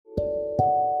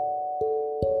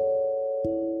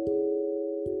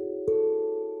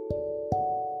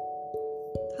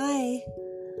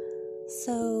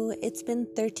So it's been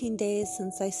 13 days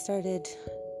since I started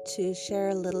to share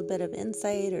a little bit of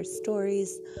insight or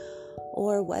stories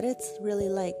or what it's really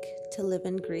like to live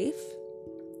in grief.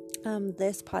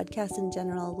 This podcast in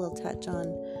general will touch on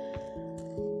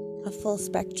a full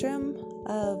spectrum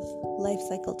of life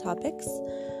cycle topics.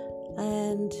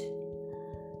 And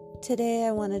today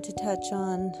I wanted to touch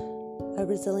on a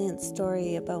resilient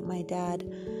story about my dad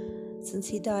since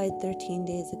he died 13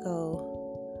 days ago.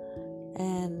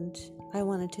 And I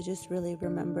wanted to just really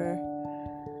remember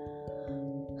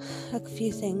a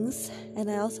few things.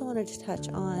 And I also wanted to touch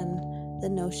on the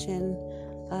notion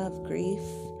of grief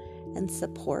and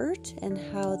support and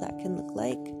how that can look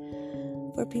like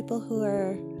for people who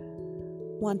are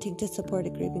wanting to support a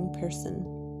grieving person.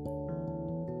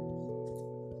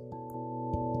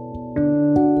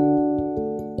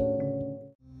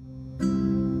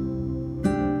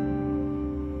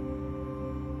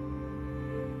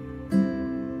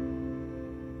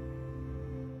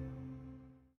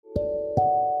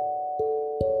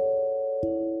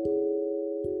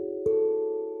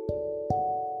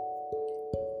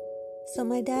 So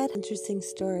my dad, interesting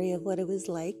story of what it was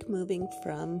like moving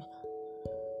from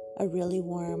a really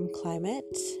warm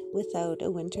climate without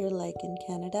a winter like in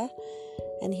Canada.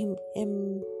 And he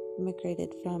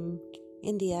immigrated from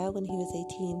India when he was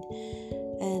 18.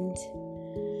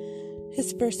 And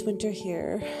his first winter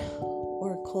here,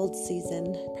 or cold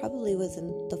season, probably was in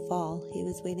the fall. He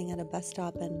was waiting at a bus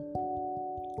stop and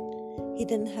he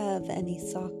didn't have any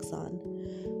socks on.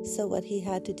 So what he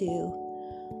had to do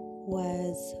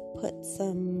was put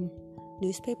some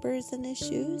newspapers in his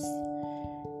shoes,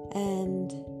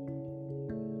 and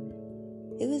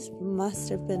it must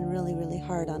have been really, really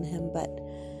hard on him. But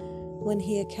when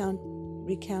he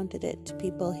recounted it to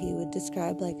people, he would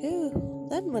describe like, "Oh,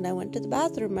 then when I went to the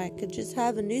bathroom, I could just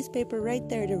have a newspaper right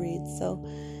there to read." So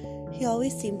he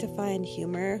always seemed to find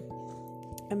humor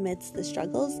amidst the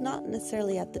struggles, not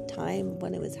necessarily at the time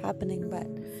when it was happening, but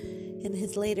in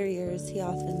his later years, he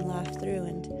often laughed through,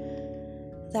 and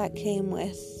that came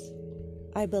with,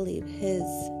 I believe, his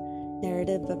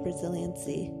narrative of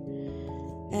resiliency.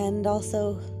 And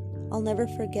also, I'll never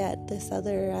forget this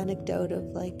other anecdote of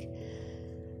like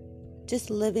just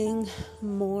living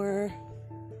more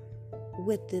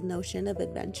with the notion of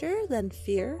adventure than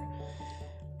fear.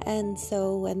 And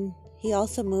so when he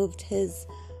also moved, his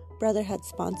brother had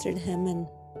sponsored him, and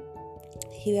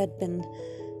he had been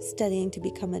studying to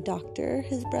become a doctor,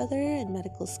 his brother, in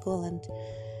medical school, and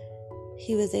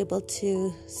he was able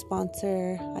to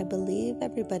sponsor, I believe,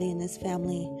 everybody in his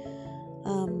family.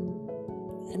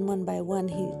 And one by one,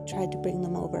 he tried to bring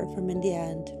them over from India.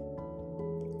 And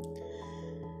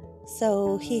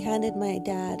so he handed my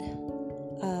dad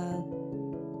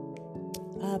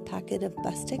a packet of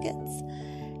bus tickets.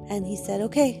 And he said,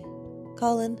 "Okay,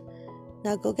 Colin,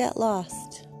 now go get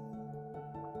lost."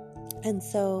 And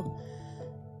so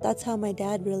that's how my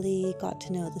dad really got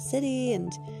to know the city.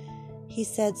 And he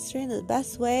said, "Serena, the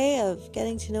best way of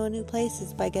getting to know a new place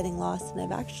is by getting lost." And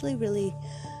I've actually really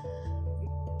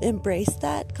embraced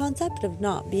that concept of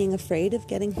not being afraid of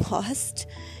getting lost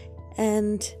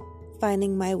and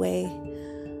finding my way.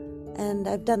 And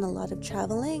I've done a lot of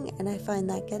traveling, and I find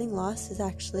that getting lost is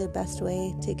actually the best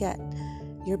way to get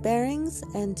your bearings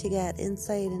and to get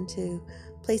insight into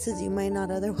places you might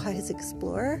not otherwise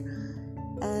explore.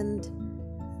 And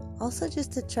also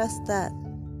just to trust that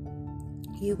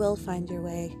you will find your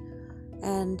way,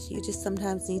 and you just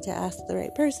sometimes need to ask the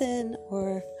right person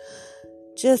or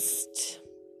just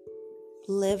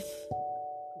live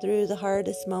through the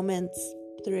hardest moments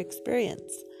through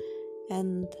experience.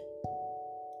 And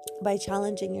by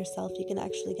challenging yourself, you can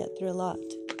actually get through a lot.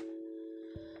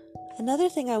 Another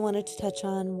thing I wanted to touch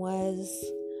on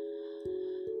was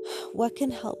what can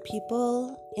help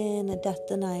people in a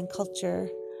death-denying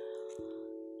culture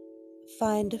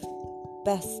find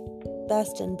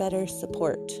best and better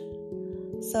support.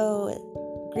 So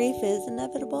grief is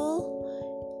inevitable,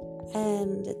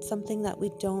 and it's something that we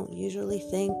don't usually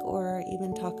think or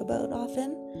even talk about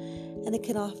often, and it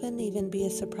can often even be a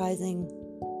surprising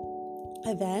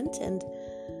event and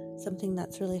something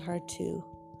that's really hard to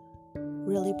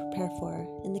really prepare for.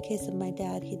 In the case of my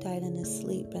dad, he died in his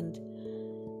sleep, and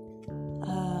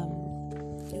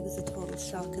it was a total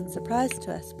shock and surprise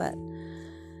to us. But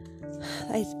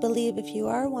I believe if you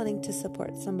are wanting to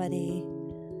support somebody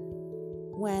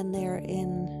when they're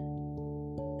in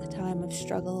a time of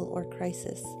struggle or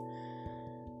crisis,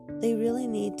 they really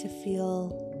need to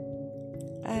feel,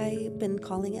 I've been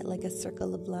calling it like a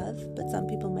circle of love, but some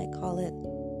people might call it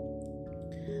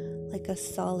like a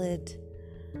solid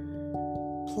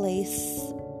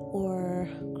place or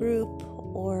group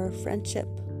or friendship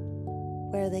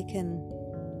where they can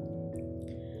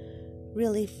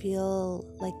really feel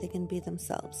like they can be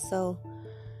themselves. So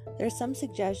there's some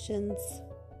suggestions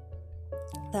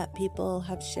that people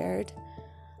have shared,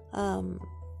 and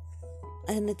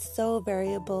it's so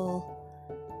variable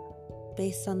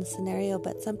based on the scenario,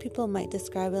 but some people might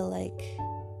describe it like,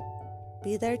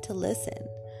 be there to listen.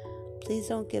 Please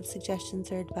don't give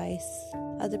suggestions or advice.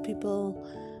 Other people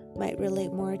might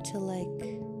relate more to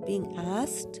like being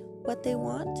asked what they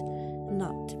want,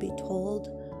 not to be told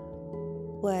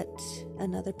what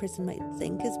another person might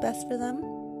think is best for them.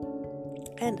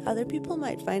 And other people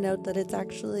might find out that it's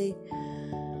actually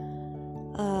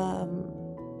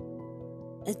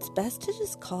it's best to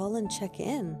just call and check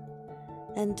in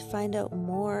and to find out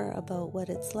more about what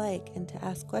it's like, and to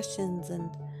ask questions, and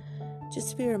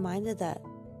just to be reminded that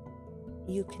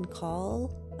you can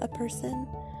call a person,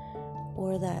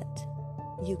 or that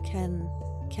you can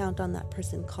count on that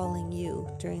person calling you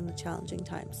during the challenging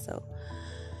times. So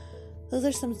those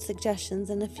are some suggestions,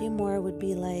 and a few more would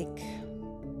be like,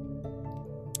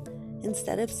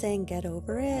 instead of saying get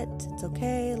over it, it's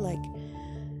okay, like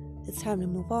it's time to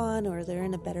move on, or they're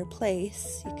in a better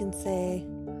place, you can say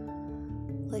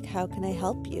like, how can I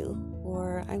help you?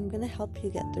 Or I'm going to help you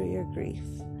get through your grief,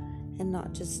 and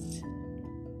not just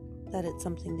that it's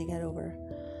something to get over.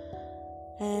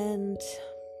 And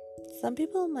some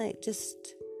people might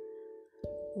just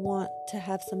want to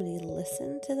have somebody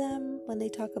listen to them when they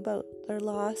talk about their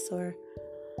loss, or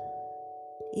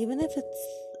even if it's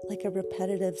like a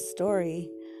repetitive story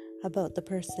about the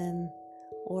person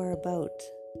or about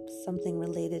something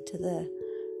related to the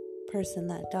person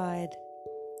that died.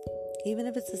 Even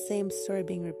if it's the same story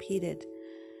being repeated,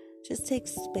 just take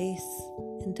space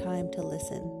and time to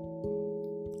listen.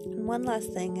 And one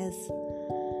last thing is,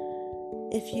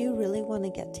 if you really want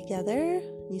to get together,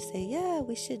 you say, yeah,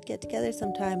 we should get together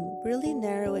sometime, really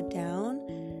narrow it down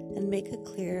and make a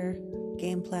clear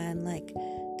game plan. Like,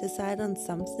 decide on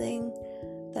something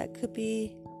that could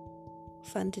be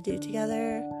fun to do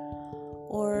together,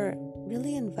 or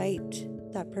really invite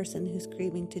that person who's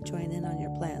grieving to join in on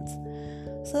your plans.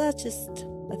 So that's just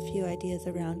a few ideas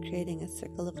around creating a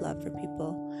circle of love for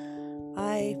people.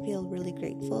 I feel really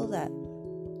grateful that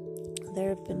there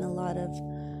have been a lot of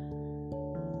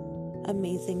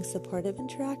amazing supportive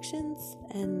interactions,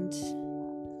 and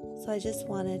so I just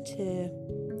wanted to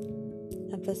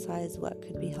emphasize what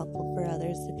could be helpful for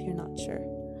others if you're not sure.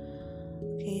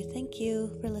 Okay, thank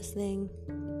you for listening,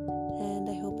 and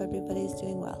I hope everybody's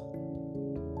doing well.